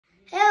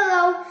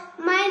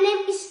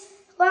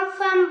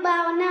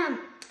Bảo Nam.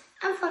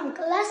 I'm from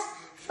class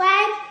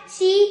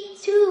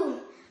 5C2.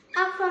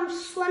 I'm from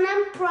Xuân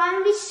An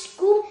Primary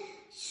School,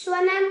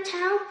 Xuân An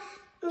Town,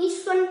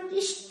 Xuân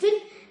District,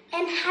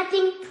 and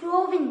Hatting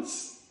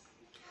Province.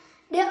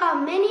 There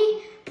are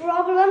many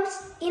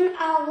problems in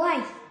our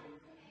life.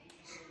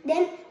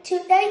 Then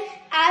today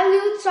I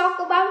will talk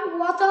about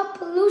water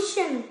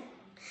pollution.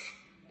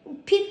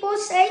 People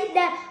say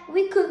that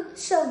we could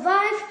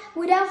survive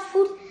without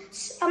food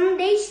some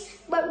days,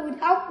 but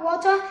without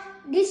water,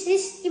 this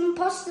is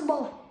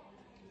impossible.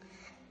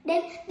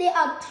 Then there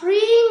are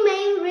three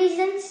main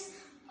reasons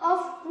of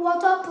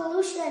water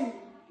pollution.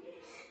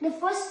 The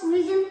first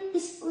reason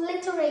is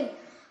littering.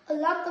 A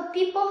lot of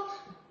people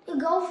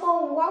go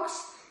for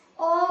walks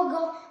or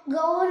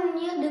go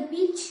near the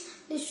beach,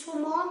 the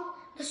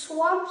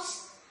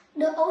swamps,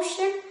 the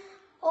ocean,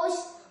 or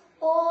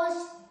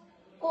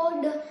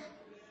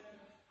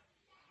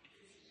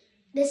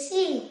the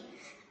sea.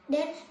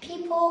 Then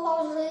people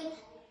also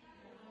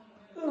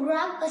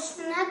grab a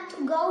snack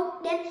to go,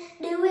 then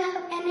they will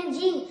have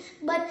energy,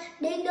 but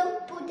they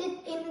don't put it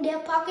in their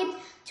pocket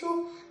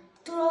to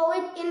throw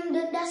it in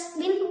the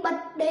dustbin,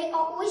 but they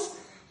always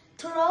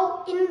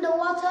throw in the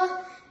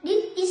water.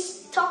 This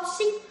is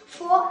toxic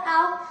for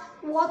our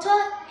water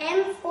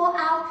and for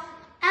our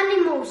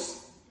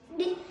animals.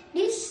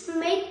 This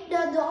makes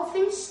the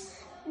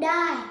dolphins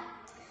die.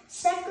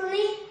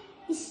 Secondly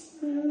is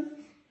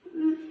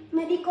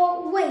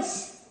medical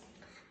waste.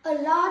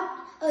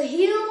 A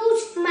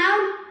huge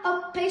amount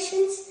of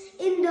patients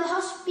in the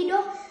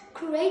hospital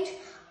create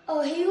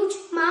a huge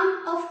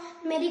amount of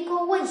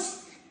medical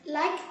waste,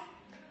 like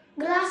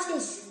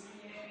glasses,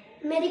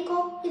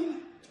 medical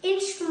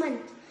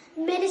instruments,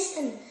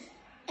 medicine,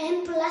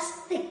 and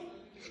plastic.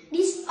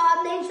 These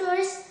are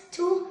dangerous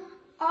to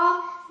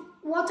our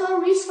water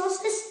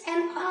resources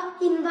and our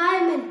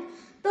environment.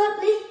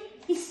 Thirdly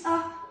is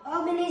our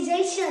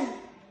organization.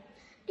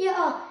 There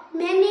are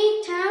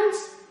many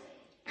towns,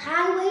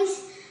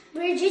 highways,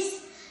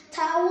 bridges,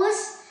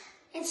 towers,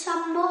 and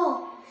some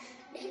more.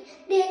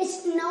 There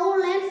is no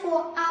land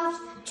for our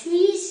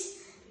trees,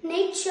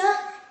 nature,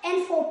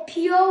 and for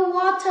pure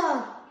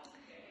water.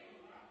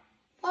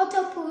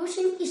 Water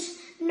pollution is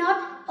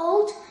not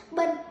old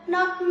but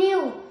not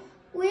new.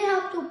 We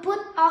have to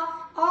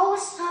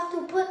always have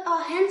to put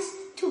our hands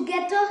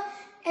together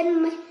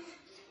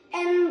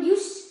and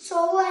use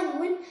solar and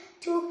wind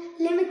to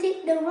limit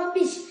the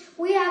rubbish.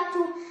 We have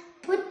to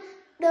put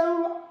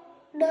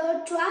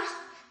the trash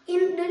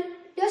in the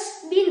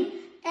dustbin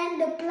and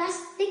the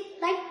plastic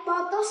like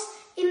bottles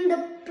in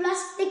the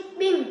plastic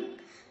bin.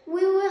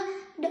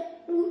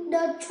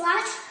 The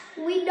trash,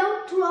 we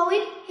don't throw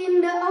it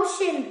in the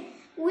ocean.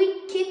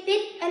 We keep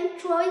it and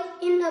throw it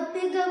in a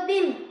bigger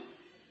bin.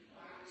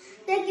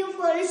 Thank you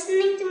for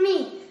listening to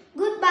me.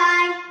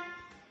 Goodbye.